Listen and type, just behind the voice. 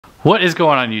What is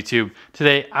going on YouTube?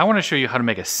 Today I want to show you how to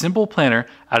make a simple planter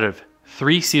out of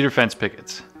 3 cedar fence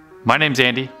pickets. My name's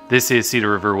Andy, this is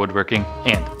Cedar River Woodworking,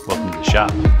 and welcome to the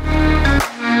shop.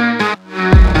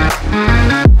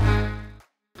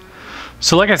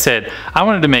 So like I said, I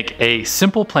wanted to make a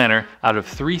simple planter out of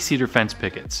 3 cedar fence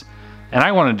pickets. And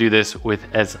I want to do this with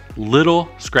as little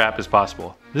scrap as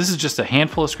possible. This is just a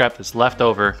handful of scrap that's left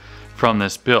over from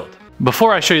this build.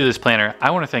 Before I show you this planter, I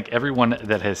want to thank everyone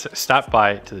that has stopped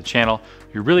by to the channel.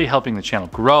 You're really helping the channel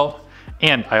grow.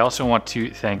 And I also want to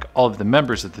thank all of the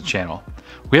members of the channel.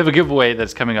 We have a giveaway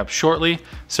that's coming up shortly.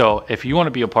 So if you want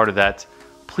to be a part of that,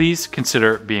 please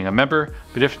consider being a member.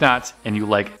 But if not, and you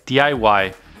like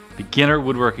DIY, beginner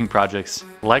woodworking projects,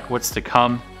 like what's to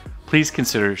come, please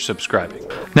consider subscribing.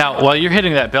 Now, while you're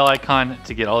hitting that bell icon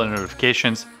to get all the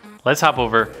notifications, let's hop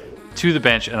over to the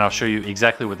bench and I'll show you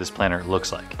exactly what this planter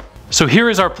looks like. So here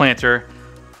is our planter,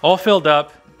 all filled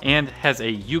up and has a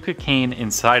yucca cane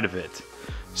inside of it.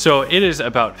 So it is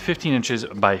about 15 inches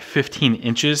by 15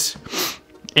 inches.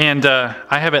 And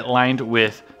I have it lined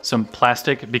with some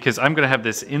plastic because I'm gonna have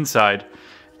this inside,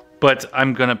 but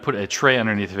I'm gonna put a tray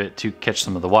underneath of it to catch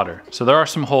some of the water. So there are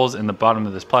some holes in the bottom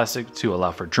of this plastic to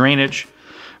allow for drainage.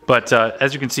 But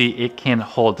as you can see, it can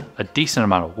hold a decent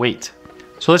amount of weight.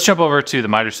 So let's jump over to the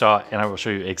miter saw and I will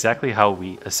show you exactly how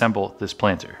we assemble this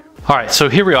planter. All right, so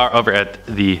here we are over at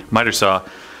the miter saw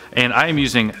and I am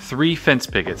using 3 fence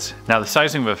pickets. Now the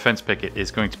sizing of a fence picket is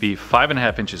going to be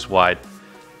 5.5 inches wide,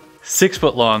 6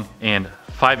 foot long, and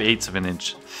 5/8 of an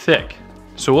inch thick.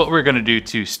 So what we're gonna do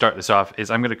to start this off is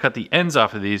I'm gonna cut the ends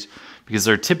off of these because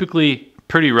they're typically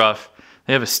pretty rough.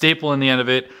 They have a staple in the end of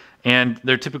it and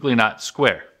they're typically not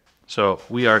square. So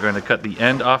we are going to cut the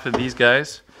end off of these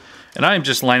guys. And I'm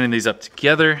just lining these up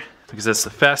together because that's the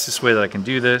fastest way that I can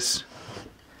do this.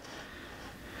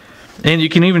 And you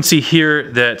can even see here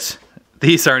that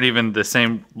these aren't even the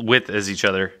same width as each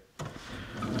other.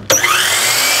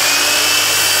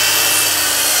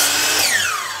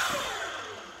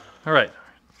 All right,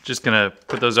 just gonna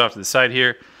put those off to the side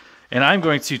here. And I'm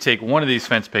going to take one of these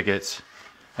fence pickets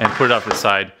and put it off to the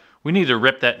side. We need to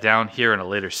rip that down here in a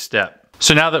later step.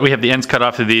 So now that we have the ends cut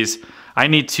off of these, I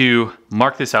need to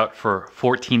mark this out for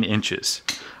 14 inches.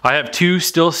 I have 2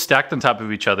 still stacked on top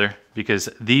of each other because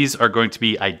these are going to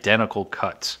be identical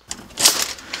cuts.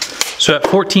 So at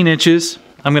 14 inches,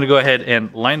 I'm gonna go ahead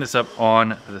and line this up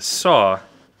on the saw.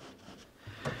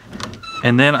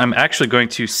 And then I'm actually going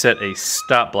to set a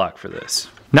stop block for this.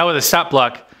 Now with a stop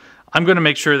block, I'm gonna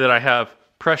make sure that I have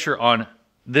pressure on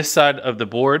this side of the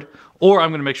board, or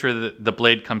I'm gonna make sure that the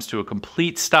blade comes to a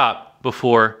complete stop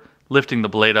before lifting the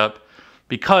blade up.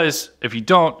 Because if you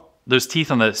don't, those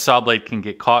teeth on the saw blade can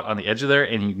get caught on the edge of there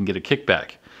and you can get a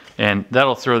kickback. And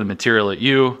that'll throw the material at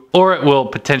you, or it will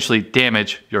potentially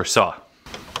damage your saw.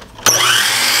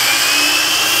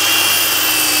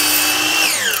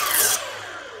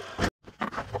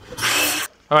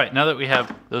 All right, now that we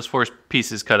have those 4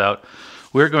 pieces cut out,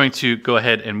 we're going to go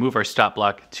ahead and move our stop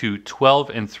block to 12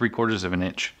 3/4 of an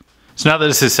inch. So now that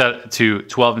this is set to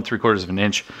 12 3/4 of an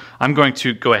inch, I'm going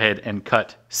to go ahead and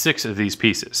cut 6 of these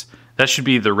pieces. That should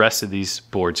be the rest of these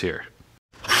boards here.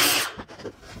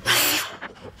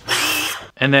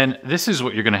 And then this is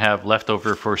what you're gonna have left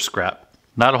over for scrap.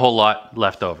 Not a whole lot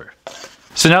left over.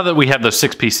 So now that we have those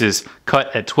 6 pieces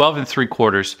cut at 12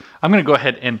 3/4, I'm gonna go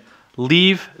ahead and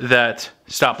leave that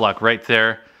stop block right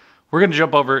there. We're gonna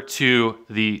jump over to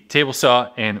the table saw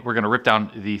and we're gonna rip down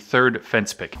the 3rd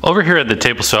fence pick. Over here at the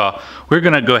table saw, we're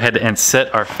gonna go ahead and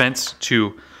set our fence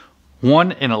to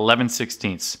 1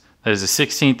 11/16. That is a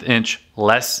 1/16 inch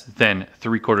less than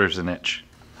 3/4 of an inch.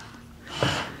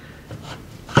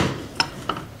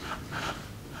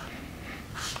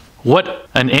 What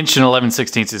an inch and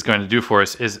 11/16 is going to do for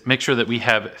us is make sure that we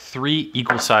have 3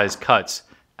 equal size cuts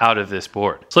out of this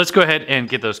board. So let's go ahead and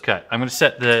get those cut. I'm gonna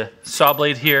set the saw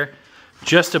blade here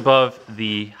just above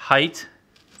the height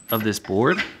of this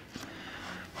board.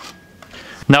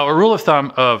 Now a rule of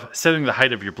thumb of setting the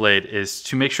height of your blade is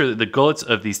to make sure that the gullets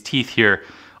of these teeth here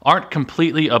aren't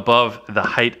completely above the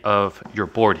height of your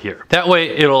board here. That way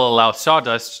it'll allow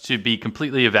sawdust to be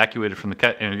completely evacuated from the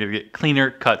cut and you're gonna get cleaner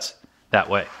cuts that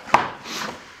way.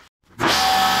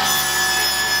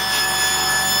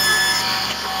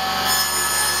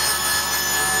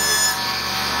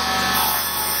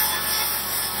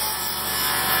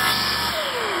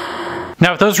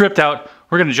 Now with those ripped out,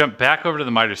 we're gonna jump back over to the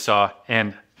miter saw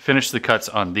and finish the cuts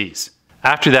on these.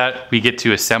 After that, we get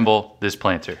to assemble this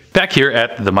planter. Back here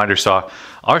at the miter saw,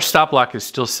 our stop block is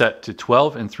still set to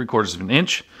 12 3/4 of an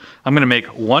inch. I'm gonna make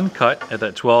 1 cut at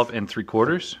that 12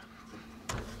 3/4.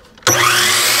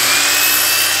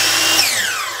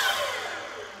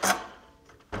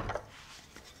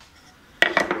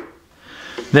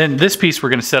 Then this piece we're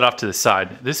going to set off to the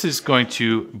side. This is going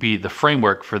to be the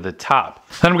framework for the top.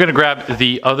 Then I'm going to grab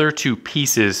the other two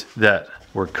pieces that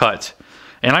were cut,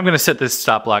 and I'm going to set this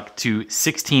stop block to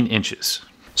 16 inches.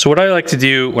 So what I like to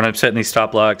do when I'm setting these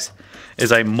stop blocks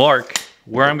is I mark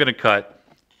where I'm going to cut.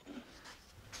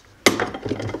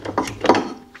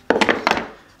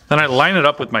 Then I line it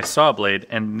up with my saw blade,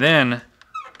 and then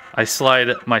I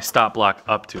slide my stop block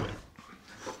up to it.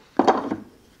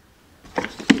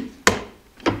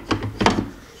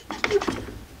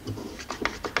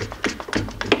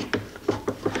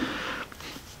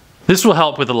 This will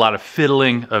help with a lot of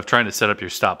fiddling of trying to set up your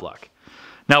stop block.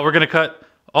 Now we're going to cut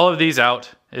all of these out.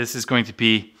 This is going to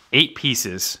be 8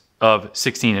 pieces of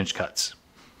 16-inch cuts.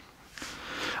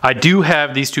 I do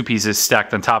have these 2 pieces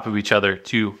stacked on top of each other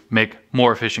to make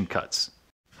more efficient cuts.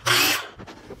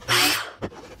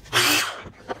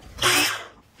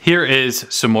 Here is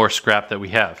some more scrap that we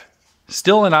have.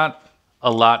 Still not a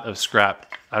lot of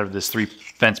scrap out of this 3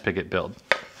 fence picket build.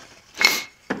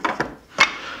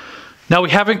 Now we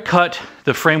haven't cut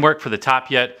the framework for the top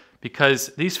yet because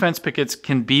these fence pickets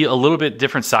can be a little bit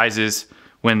different sizes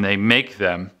when they make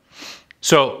them.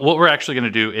 So what we're actually going to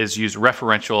do is use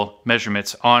referential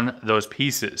measurements on those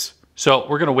pieces. So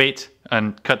we're going to wait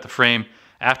and cut the frame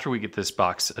after we get this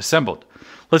box assembled.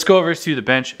 Let's go over to the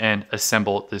bench and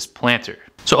assemble this planter.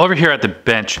 So over here at the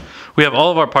bench, we have all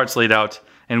of our parts laid out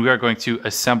and we are going to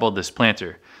assemble this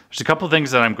planter. There's a couple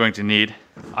things that I'm going to need.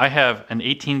 I have an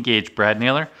 18 gauge brad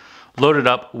nailer loaded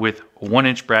up with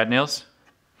 1-inch brad nails,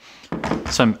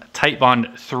 some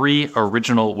Titebond 3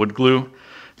 original wood glue.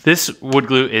 This wood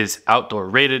glue is outdoor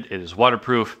rated, it is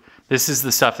waterproof. This is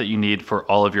the stuff that you need for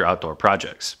all of your outdoor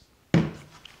projects.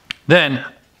 Then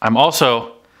I'm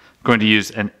also going to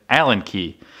use an Allen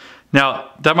key.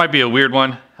 Now that might be a weird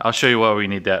one. I'll show you why we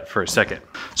need that for a second.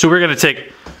 So we're going to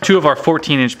take 2 of our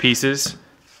 14-inch pieces.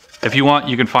 If you want,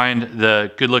 you can find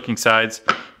the good looking sides,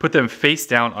 put them face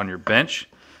down on your bench.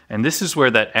 And this is where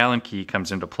that Allen key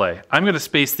comes into play. I'm going to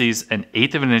space these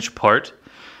 1/8 of an inch apart.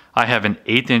 I have an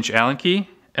 1/8-inch Allen key,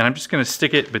 and I'm just going to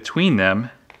stick it between them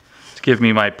to give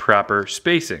me my proper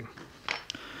spacing.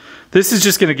 This is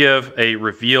just going to give a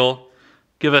reveal,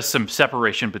 give us some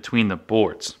separation between the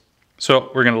boards.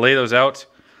 So we're going to lay those out,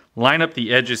 line up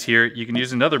the edges here. You can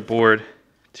use another board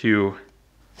to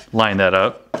line that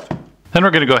up. Then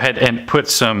we're going to go ahead and put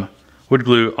some wood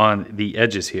glue on the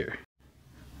edges here.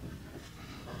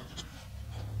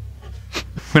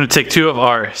 I'm going to take 2 of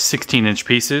our 16-inch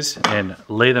pieces and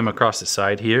lay them across the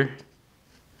side here.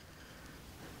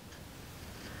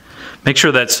 Make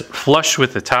sure that's flush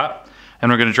with the top, and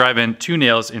we're going to drive in 2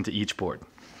 nails into each board.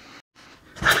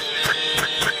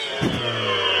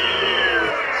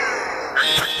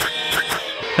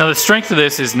 Now the strength of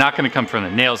this is not going to come from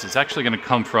the nails, it's actually going to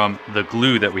come from the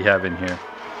glue that we have in here.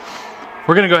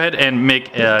 We're going to go ahead and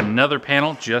make another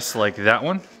panel just like that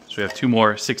one. So we have 2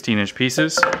 more 16-inch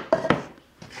pieces.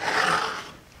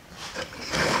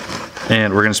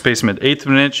 And we're going to space them at 1/8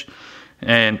 of an inch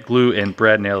and glue and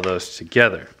brad nail those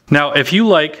together. Now, if you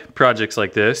like projects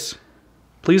like this,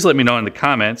 please let me know in the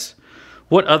comments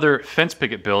what other fence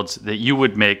picket builds that you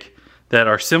would make that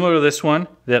are similar to this one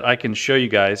that I can show you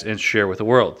guys and share with the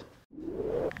world.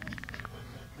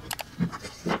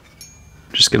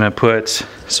 Just going to put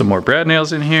some more brad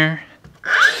nails in here.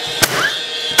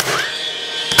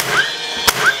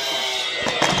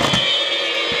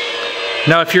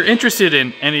 Now, if you're interested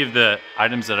in any of the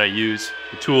items that I use,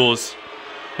 the tools,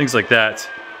 things like that,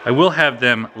 I will have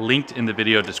them linked in the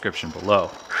video description below.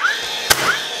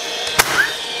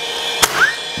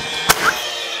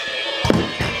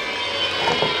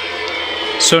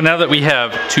 So now that we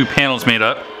have 2 panels made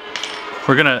up,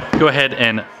 we're gonna go ahead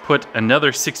and put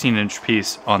another 16-inch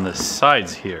piece on the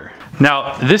sides here.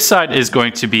 Now, this side is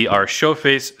going to be our show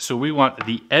face, so we want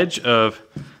the edge of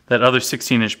that other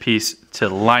 16-inch piece to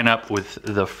line up with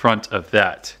the front of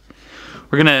that.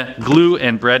 We're gonna glue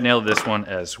and brad nail this one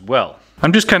as well.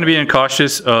 I'm just kind of being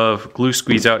cautious of glue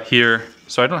squeeze out here,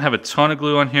 so I don't have a ton of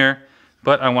glue on here,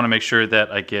 but I wanna make sure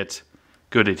that I get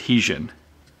good adhesion.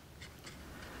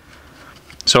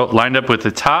 So lined up with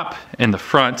the top and the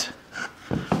front,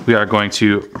 we are going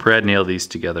to brad nail these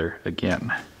together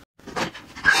again.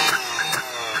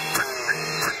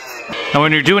 Now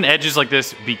when you're doing edges like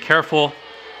this, be careful.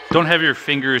 Don't have your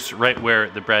fingers right where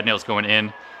the brad nail's going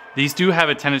in. These do have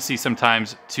a tendency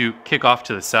sometimes to kick off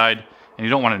to the side, and you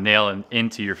don't want to nail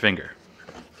into your finger.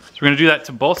 So we're going to do that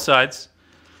to both sides.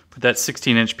 Put that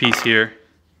 16-inch piece here,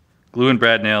 glue and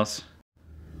brad nails.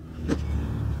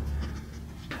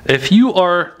 If you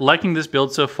are liking this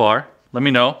build so far, let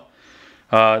me know.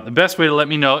 The best way to let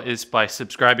me know is by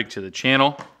subscribing to the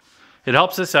channel. It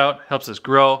helps us out, helps us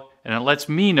grow, and it lets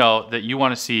me know that you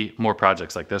want to see more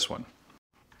projects like this one.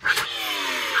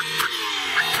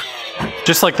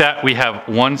 Just like that, we have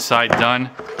one side done.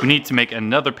 We need to make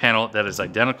another panel that is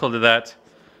identical to that.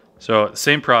 So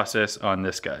same process on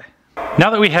this guy. Now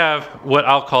that we have what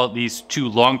I'll call these two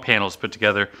long panels put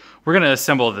together, we're gonna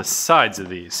assemble the sides of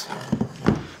these.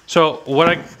 So what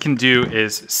I can do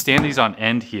is stand these on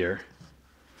end here,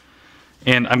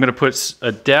 and I'm gonna put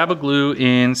a dab of glue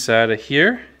inside of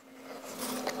here.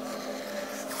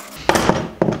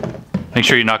 Make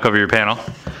sure you knock over your panel.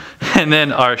 And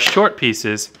then our short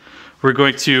pieces, we're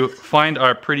going to find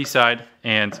our pretty side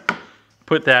and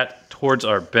put that towards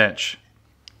our bench.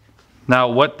 Now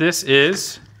what this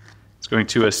is, it's going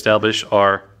to establish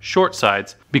our short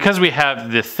sides. Because we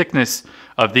have the thickness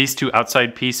of these two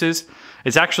outside pieces,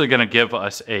 it's actually going to give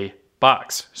us a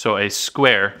box, so a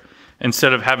square.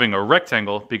 Instead of having a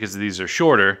rectangle, because these are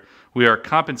shorter, we are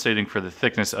compensating for the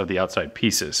thickness of the outside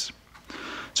pieces.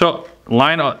 So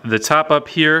line the top up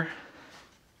here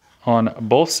on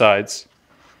both sides,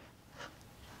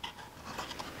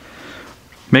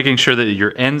 making sure that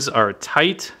your ends are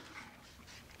tight,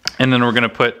 and then we're going to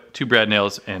put 2 brad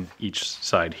nails in each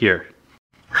side here.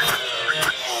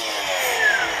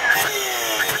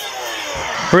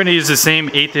 We're going to use the same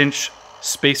 1/8"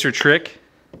 spacer trick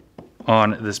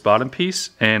on this bottom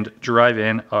piece and drive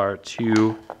in our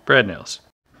 2 brad nails.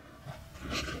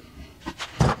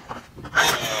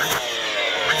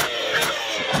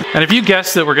 And if you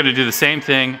guessed that we're going to do the same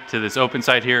thing to this open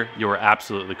side here, you are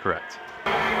absolutely correct.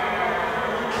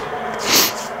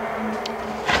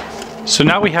 So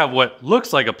now we have what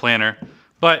looks like a planter,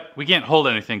 but we can't hold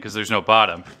anything because there's no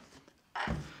bottom.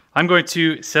 I'm going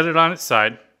to set it on its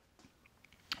side,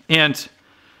 and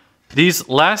these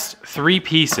last 3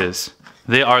 pieces,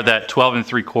 they are that 12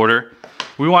 3/4.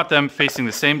 We want them facing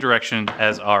the same direction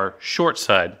as our short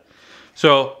side.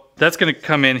 So that's going to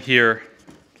come in here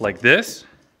like this.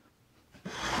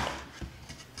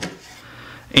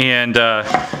 And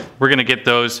we're going to get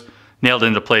those nailed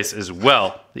into place as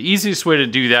well. The easiest way to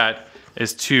do that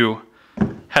is to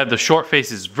have the short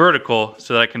faces vertical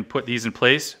so that I can put these in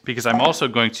place, because I'm also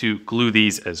going to glue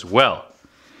these as well.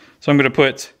 So I'm going to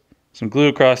put some glue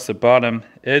across the bottom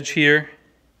edge here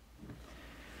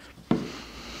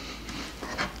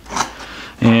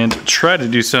and try to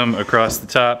do some across the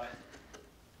top.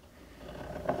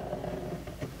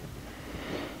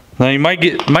 Now you might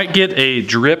get a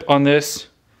drip on this.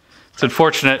 It's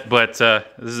unfortunate, but this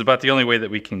is about the only way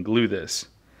that we can glue this.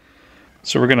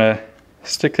 So we're gonna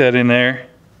stick that in there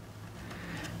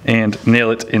and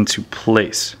nail it into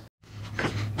place.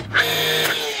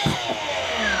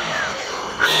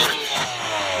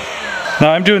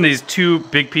 Now I'm doing these 2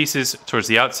 big pieces towards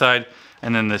the outside,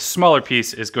 and then the smaller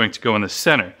piece is going to go in the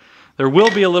center. There will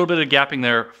be a little bit of gapping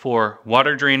there for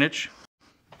water drainage.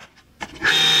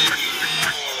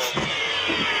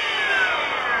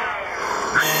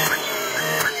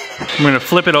 I'm going to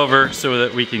flip it over so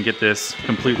that we can get this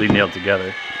completely nailed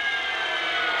together.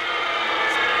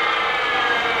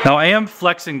 Now I am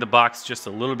flexing the box just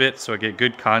a little bit so I get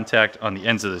good contact on the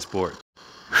ends of this board.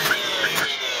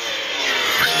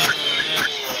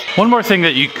 One more thing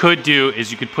that you could do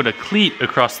is you could put a cleat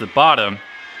across the bottom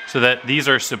so that these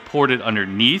are supported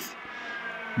underneath.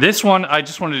 This one I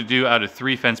just wanted to do out of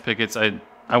 3 fence pickets. I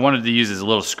wanted to use as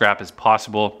little scrap as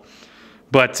possible,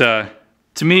 but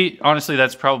to me, honestly,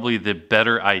 that's probably the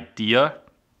better idea.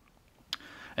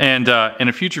 And in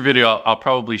a future video, I'll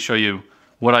probably show you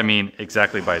what I mean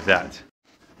exactly by that.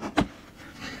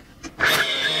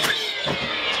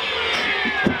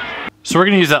 So we're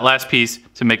going to use that last piece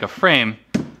to make a frame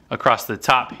across the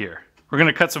top here. We're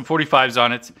going to cut some 45s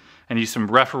on it and use some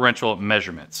referential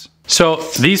measurements. So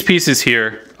these pieces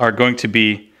here are going to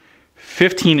be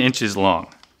 15 inches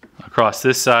long across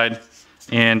this side,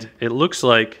 and it looks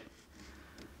like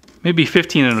maybe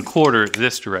 15 1/4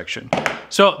 this direction.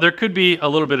 So there could be a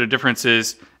little bit of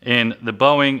differences in the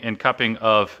bowing and cupping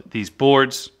of these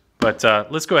boards, but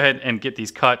let's go ahead and get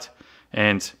these cut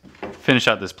and finish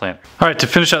out this planter. All right, to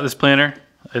finish out this planter,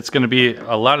 it's going to be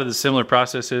a lot of the similar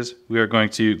processes. We are going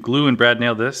to glue and brad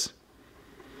nail this.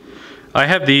 I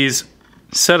have these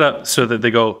set up so that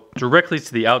they go directly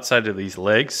to the outside of these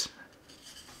legs,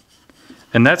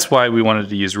 and that's why we wanted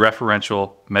to use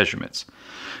referential measurements.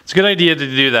 It's a good idea to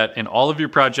do that in all of your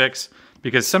projects,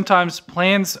 because sometimes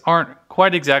plans aren't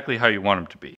quite exactly how you want them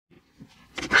to be.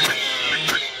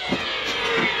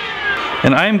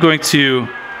 And I am going to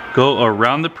go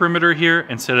around the perimeter here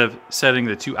instead of setting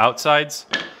the 2 outsides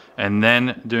and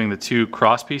then doing the 2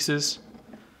 cross pieces.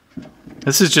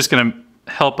 This is just going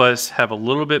to help us have a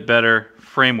little bit better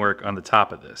framework on the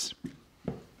top of this.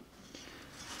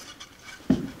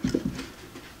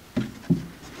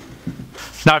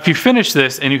 Now, if you finish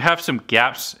this and you have some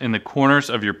gaps in the corners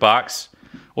of your box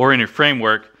or in your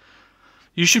framework,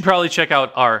 you should probably check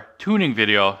out our tuning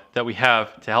video that we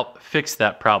have to help fix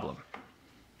that problem.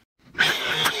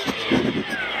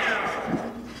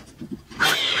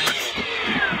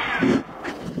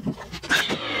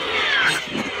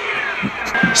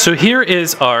 So here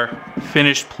is our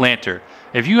finished planter.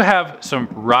 If you have some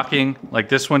rocking like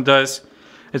this one does,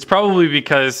 it's probably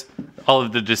because all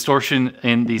of the distortion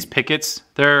in these pickets.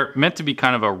 They're meant to be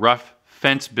kind of a rough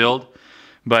fence build,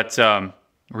 but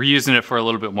we're using it for a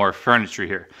little bit more furniture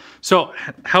here. So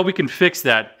how we can fix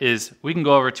that is we can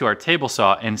go over to our table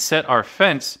saw and set our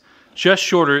fence just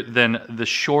shorter than the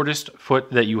shortest foot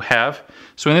that you have.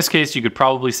 So in this case, you could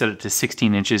probably set it to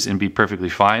 16 inches and be perfectly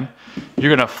fine.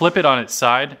 You're gonna flip it on its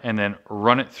side and then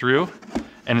run it through,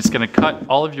 and it's gonna cut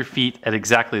all of your feet at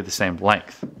exactly the same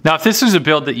length. Now, if this is a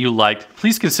build that you liked,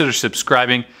 please consider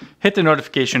subscribing, hit the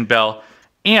notification bell,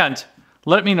 and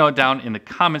let me know down in the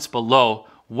comments below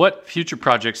what future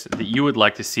projects that you would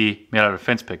like to see made out of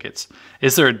fence pickets.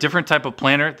 Is there a different type of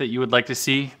planter that you would like to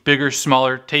see? Bigger,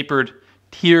 smaller, tapered,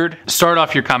 tiered? Start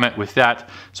off your comment with that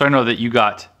so I know that you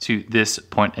got to this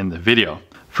point in the video.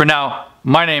 For now,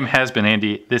 my name has been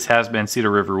Andy, this has been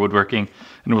Cedar River Woodworking,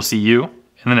 and we'll see you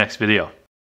in the next video.